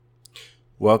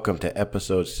Welcome to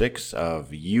episode 6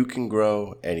 of You Can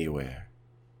Grow Anywhere.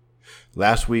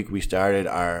 Last week we started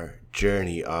our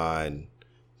journey on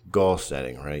goal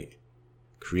setting, right?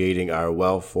 Creating our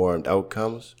well-formed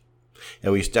outcomes.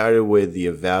 And we started with the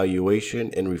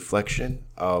evaluation and reflection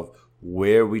of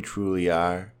where we truly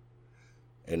are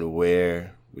and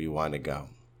where we want to go.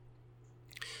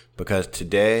 Because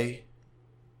today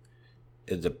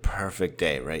is the perfect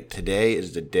day, right? Today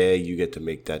is the day you get to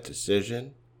make that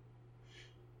decision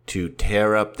to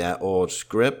tear up that old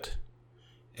script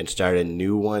and start a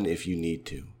new one if you need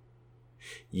to.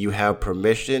 You have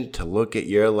permission to look at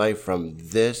your life from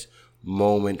this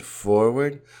moment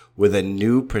forward with a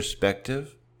new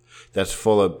perspective that's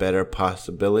full of better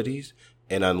possibilities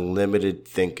and unlimited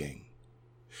thinking.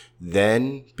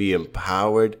 Then be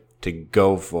empowered to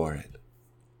go for it.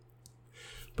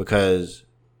 Because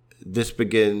this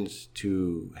begins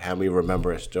to have me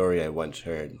remember a story I once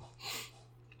heard.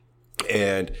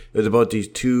 And it was about these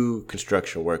two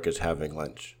construction workers having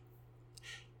lunch.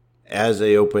 As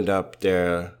they opened up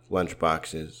their lunch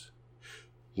boxes,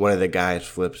 one of the guys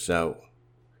flips out.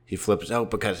 He flips out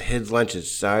because his lunch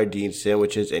is sardine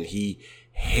sandwiches and he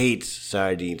hates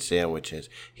sardine sandwiches.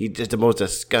 He did the most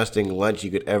disgusting lunch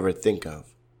you could ever think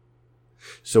of.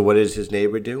 So what does his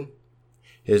neighbor do?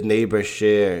 His neighbor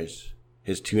shares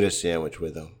his tuna sandwich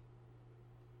with him.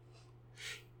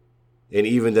 And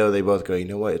even though they both go, you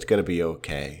know what, it's going to be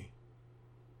okay.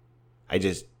 I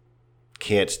just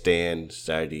can't stand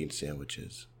sardine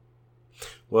sandwiches.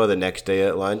 Well, the next day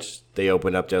at lunch, they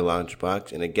open up their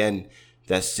lunchbox. And again,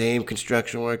 that same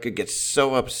construction worker gets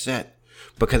so upset.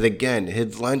 Because again,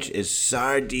 his lunch is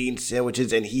sardine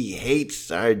sandwiches and he hates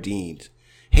sardines.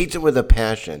 Hates them with a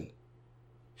passion.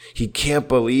 He can't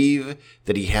believe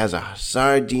that he has a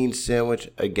sardine sandwich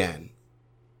again.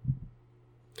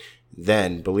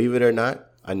 Then, believe it or not,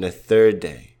 on the third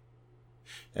day,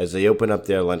 as they open up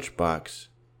their lunchbox,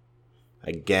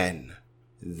 again,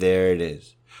 there it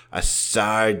is, a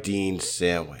sardine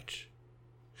sandwich.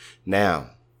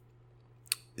 Now,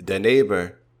 the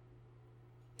neighbor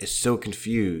is so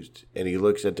confused, and he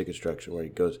looks at the construction worker. He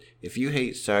goes, if you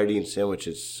hate sardine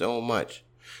sandwiches so much,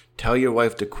 tell your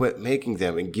wife to quit making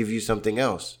them and give you something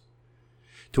else.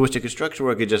 To which the construction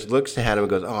worker just looks at him and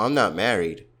goes, oh, I'm not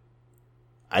married.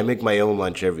 I make my own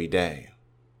lunch every day.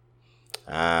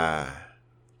 There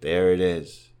it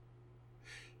is.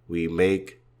 We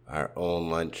make our own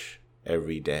lunch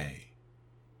every day.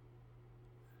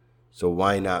 So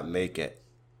why not make it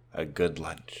a good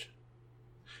lunch?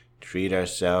 Treat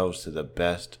ourselves to the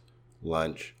best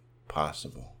lunch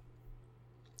possible.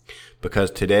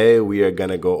 Because today we are going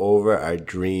to go over our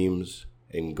dreams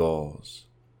and goals.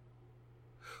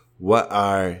 What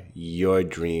are your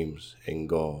dreams and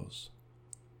goals?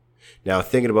 Now,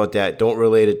 thinking about that, don't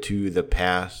relate it to the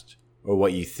past or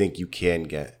what you think you can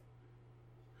get,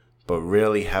 but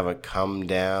really have it come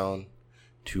down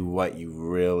to what you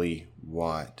really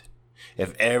want.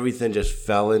 If everything just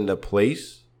fell into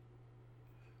place,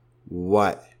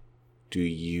 what do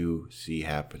you see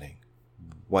happening?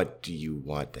 What do you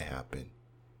want to happen?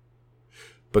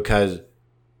 Because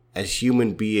as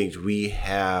human beings, we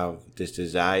have this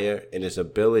desire and this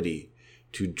ability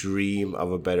to dream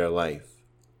of a better life.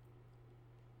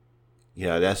 You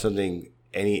know, that's something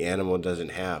any animal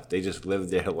doesn't have. They just live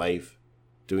their life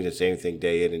doing the same thing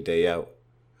day in and day out.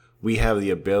 We have the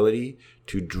ability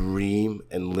to dream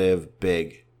and live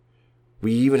big.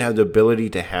 We even have the ability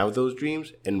to have those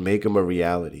dreams and make them a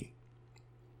reality.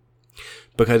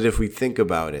 Because if we think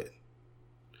about it,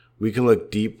 we can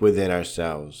look deep within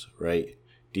ourselves, right?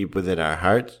 Deep within our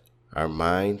hearts, our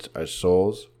minds, our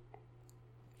souls,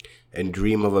 and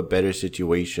dream of a better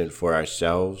situation for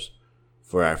ourselves,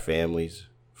 for our families,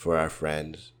 for our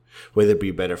friends, whether it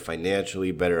be better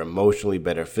financially, better emotionally,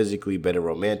 better physically, better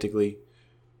romantically,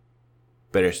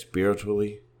 better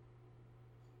spiritually.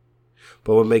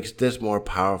 But what makes this more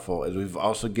powerful is we've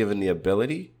also given the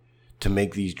ability to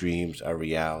make these dreams a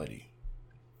reality.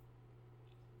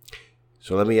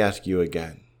 So let me ask you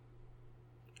again,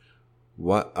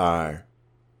 what are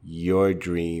your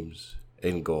dreams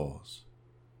and goals?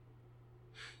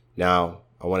 Now,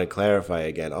 I want to clarify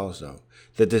again also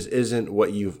that this isn't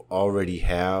what you've already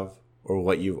have or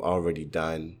what you've already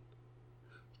done,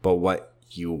 but what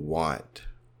you want.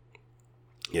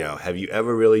 You know, have you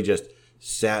ever really just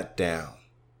sat down,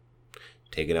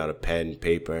 taken out a pen,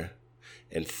 paper,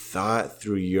 and thought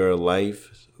through your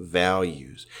life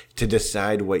values to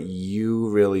decide what you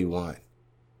really want?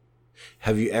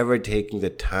 Have you ever taken the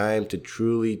time to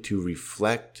truly to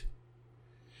reflect,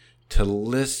 to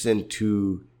listen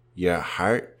to your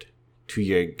heart, to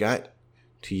your gut,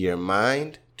 to your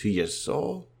mind, to your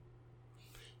soul?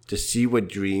 to see what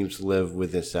dreams live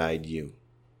with inside you.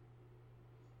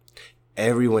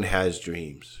 Everyone has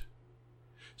dreams.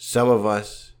 Some of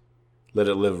us let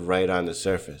it live right on the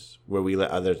surface, where we let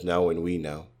others know and we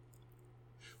know.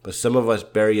 But some of us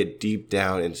bury it deep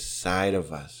down inside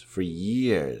of us for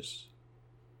years,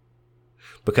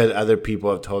 because other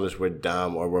people have told us we're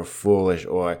dumb or we're foolish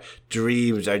or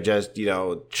dreams are just,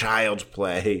 child's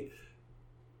play.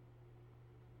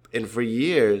 And for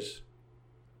years,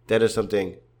 that is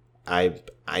something I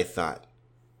thought.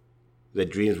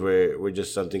 That dreams were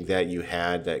just something that you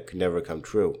had that could never come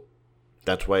true.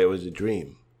 That's why it was a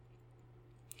dream.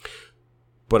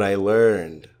 But I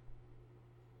learned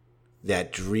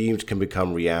that dreams can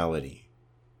become reality.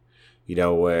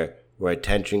 Where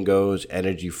attention goes,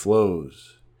 energy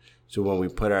flows. So when we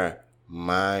put our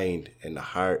mind and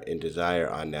heart and desire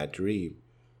on that dream,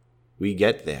 we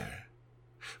get there.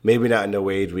 Maybe not in the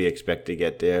ways we expect to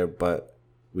get there, but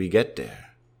we get there.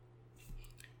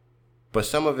 But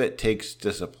some of it takes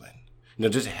discipline.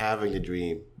 Just having the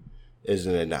dream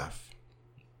isn't enough.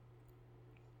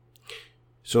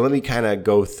 So let me kind of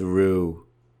go through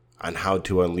on how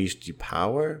to unleash the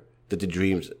power that the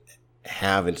dreams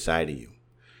have inside of you,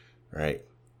 right?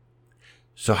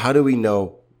 So how do we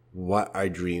know what our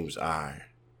dreams are?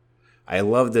 I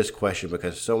love this question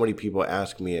because so many people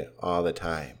ask me it all the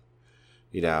time,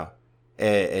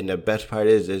 and the best part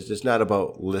is it's not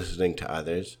about listening to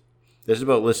others. It's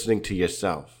about listening to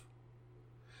yourself,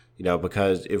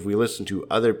 because if we listen to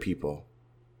other people,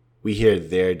 we hear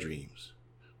their dreams.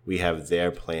 We have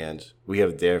their plans. We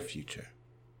have their future.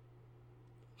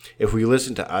 If we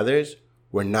listen to others,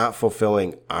 we're not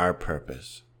fulfilling our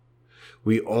purpose.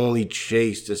 We only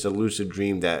chase this elusive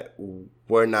dream that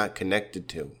we're not connected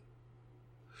to.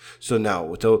 So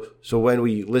when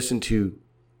we listen to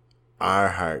our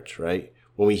hearts, right?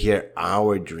 When we hear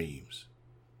our dreams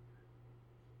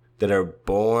that are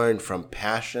born from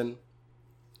passion,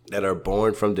 that are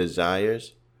born from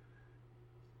desires,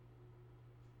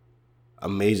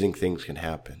 amazing things can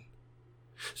happen.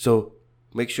 So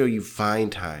make sure you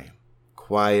find time,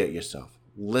 quiet yourself,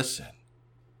 listen.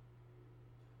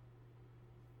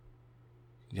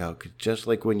 Just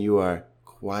like when you are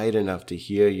quiet enough to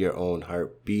hear your own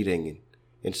heart beating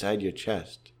inside your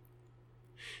chest,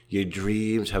 your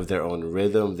dreams have their own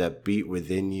rhythm that beat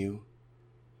within you,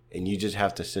 and you just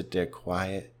have to sit there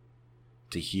quiet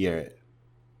to hear it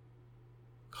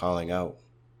calling out.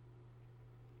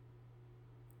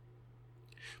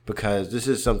 Because this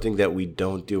is something that we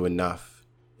don't do enough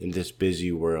in this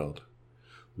busy world.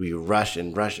 We rush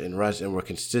and rush and rush, and we're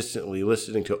consistently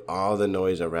listening to all the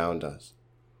noise around us.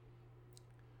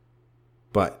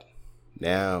 But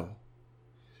now,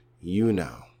 you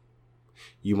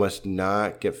must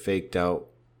not get faked out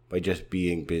by just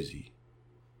being busy,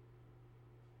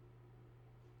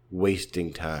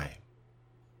 wasting time,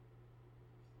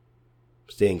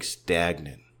 staying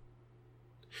stagnant.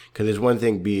 Because there's one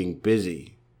thing being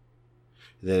busy,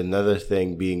 then another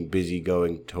thing being busy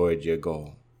going towards your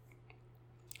goal.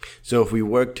 So if we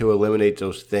work to eliminate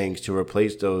those things, to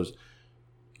replace those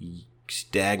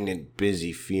stagnant,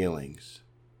 busy feelings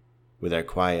with our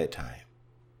quiet time,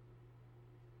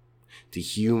 the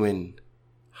human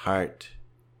heart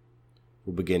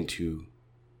will begin to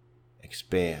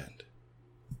expand,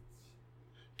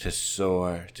 to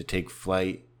soar, to take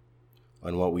flight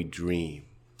on what we dream.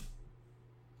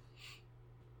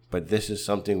 But this is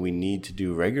something we need to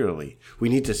do regularly. We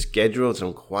need to schedule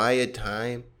some quiet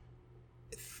time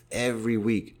every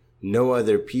week. No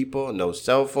other people, no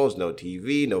cell phones, no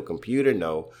TV, no computer,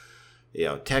 no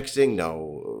texting,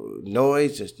 no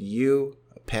noise, just you,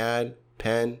 a pad,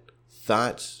 pen,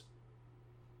 thoughts.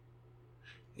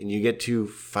 And you get to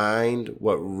find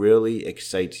what really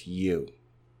excites you.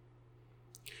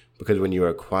 Because when you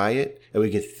are quiet, and we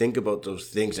can think about those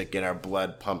things that get our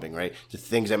blood pumping, right? The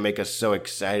things that make us so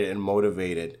excited and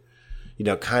motivated.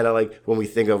 Kind of like when we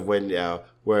think of when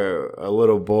we're a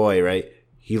little boy, right?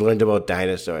 He learned about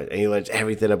dinosaurs, and he learns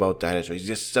everything about dinosaurs. He's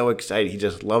just so excited. He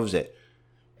just loves it.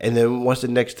 And then once the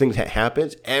next thing that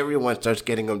happens, everyone starts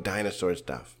getting him dinosaur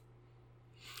stuff.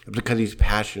 Because he's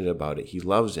passionate about it. He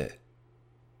loves it.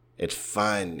 It's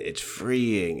fun. It's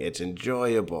freeing. It's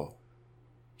enjoyable.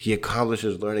 He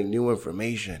accomplishes learning new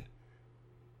information.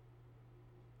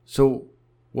 So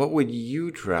what would you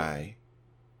try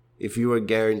if you were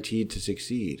guaranteed to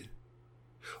succeed?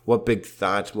 What big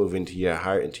thoughts move into your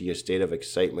heart, into your state of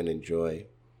excitement and joy?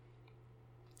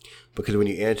 Because when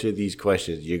you answer these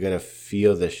questions, you're going to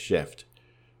feel the shift,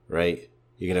 right?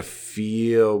 You're going to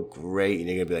feel great, and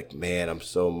you're going to be like, man, I'm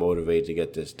so motivated to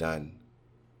get this done.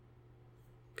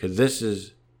 Because this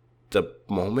is the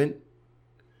moment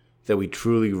that we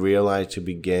truly realize to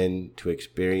begin to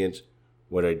experience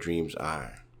what our dreams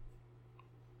are.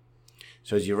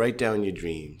 So as you write down your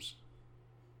dreams,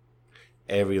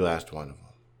 every last one of them.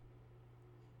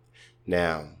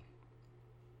 Now,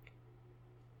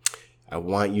 I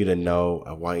want you to know,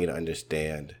 I want you to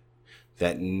understand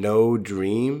that no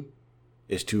dream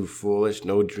is too foolish,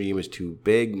 no dream is too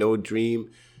big, no dream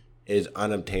is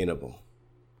unobtainable.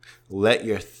 Let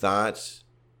your thoughts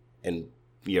and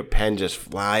your pen just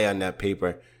fly on that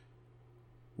paper,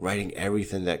 writing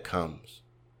everything that comes.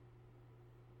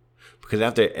 Because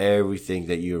after everything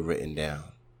that you've written down,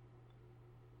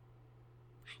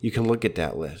 you can look at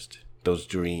that list, those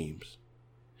dreams,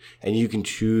 and you can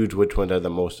choose which ones are the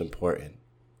most important,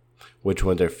 which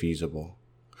ones are feasible,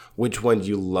 which ones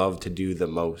you love to do the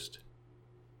most.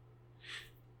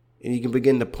 And you can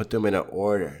begin to put them in an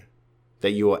order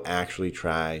that you will actually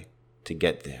try to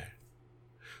get there.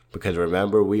 Because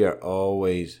remember, we are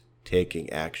always taking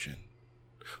action,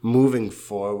 moving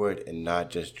forward and not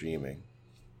just dreaming.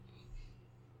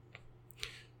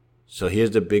 So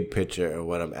here's the big picture of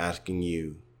what I'm asking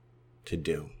you to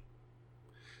do.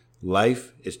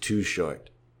 Life is too short.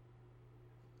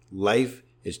 Life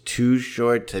is too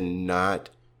short to not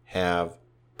have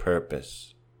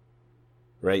purpose.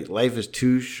 Right? Life is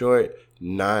too short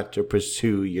not to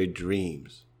pursue your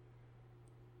dreams.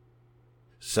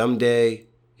 Someday,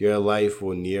 your life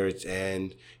will near its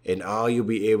end, and all you'll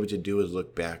be able to do is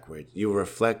look backwards. You'll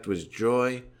reflect with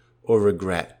joy or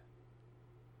regret.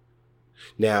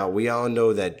 Now, we all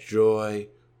know that joy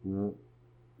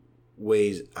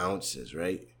weighs ounces,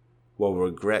 right? While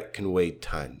regret can weigh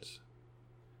tons.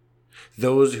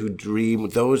 Those who dream,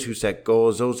 those who set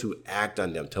goals, those who act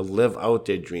on them to live out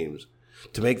their dreams,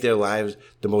 to make their lives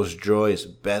the most joyous,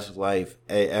 best life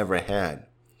they ever had.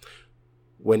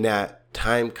 When that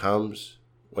time comes,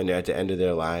 when they're at the end of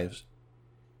their lives,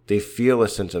 they feel a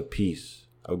sense of peace,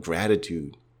 of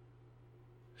gratitude.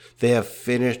 They have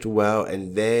finished well,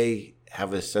 and they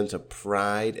have a sense of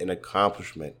pride and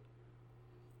accomplishment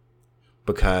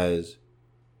because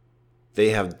they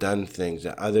have done things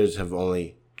that others have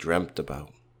only dreamt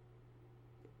about.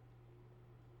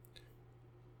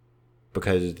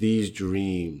 Because these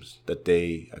dreams that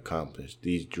they accomplish,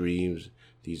 these dreams,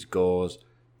 these goals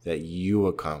that you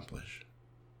accomplish,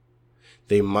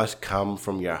 they must come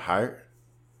from your heart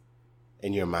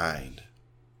and your mind.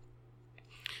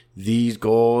 These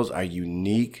goals are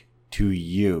unique to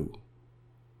you.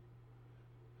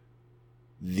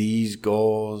 These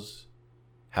goals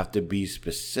have to be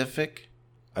specific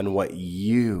on what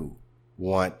you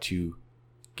want to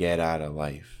get out of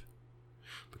life.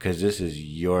 Because this is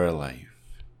your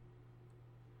life.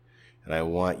 And I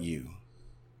want you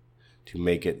to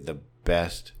make it the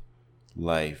best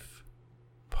life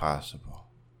possible.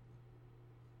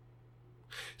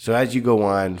 So as you go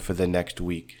on for the next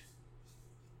week,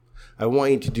 I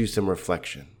want you to do some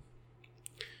reflection.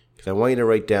 Because I want you to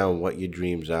write down what your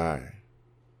dreams are.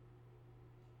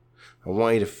 I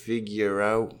want you to figure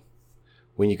out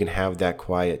when you can have that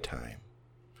quiet time.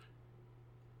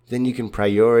 Then you can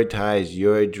prioritize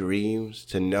your dreams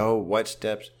to know what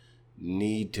steps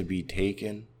need to be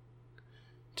taken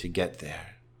to get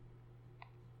there.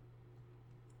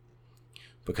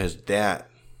 Because that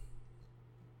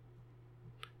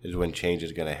is when change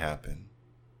is going to happen.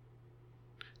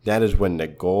 That is when the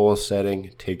goal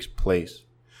setting takes place.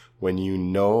 When you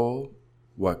know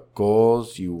what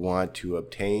goals you want to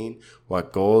obtain,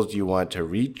 what goals you want to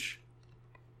reach,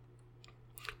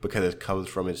 because it comes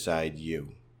from inside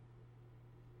you.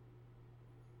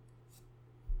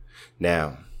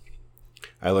 Now,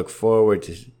 I look forward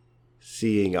to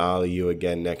seeing all of you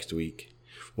again next week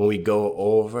when we go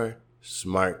over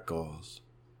SMART goals.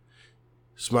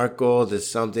 SMART goals is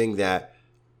something that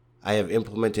I have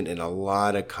implemented in a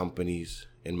lot of companies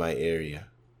in my area.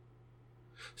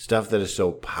 Stuff that is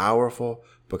so powerful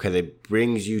because it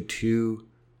brings you to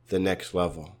the next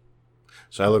level.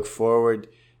 So I look forward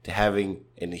to having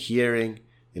and hearing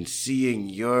and seeing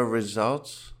your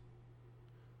results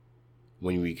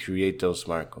when we create those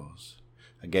SMART goals.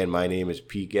 Again, my name is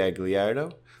Pete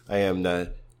Gagliardo. I am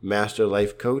the Master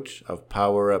Life Coach of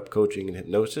Power Up Coaching and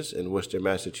Hypnosis in Worcester,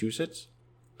 Massachusetts.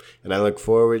 And I look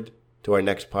forward to our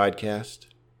next podcast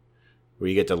where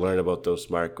you get to learn about those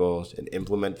SMART goals and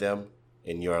implement them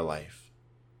in your life.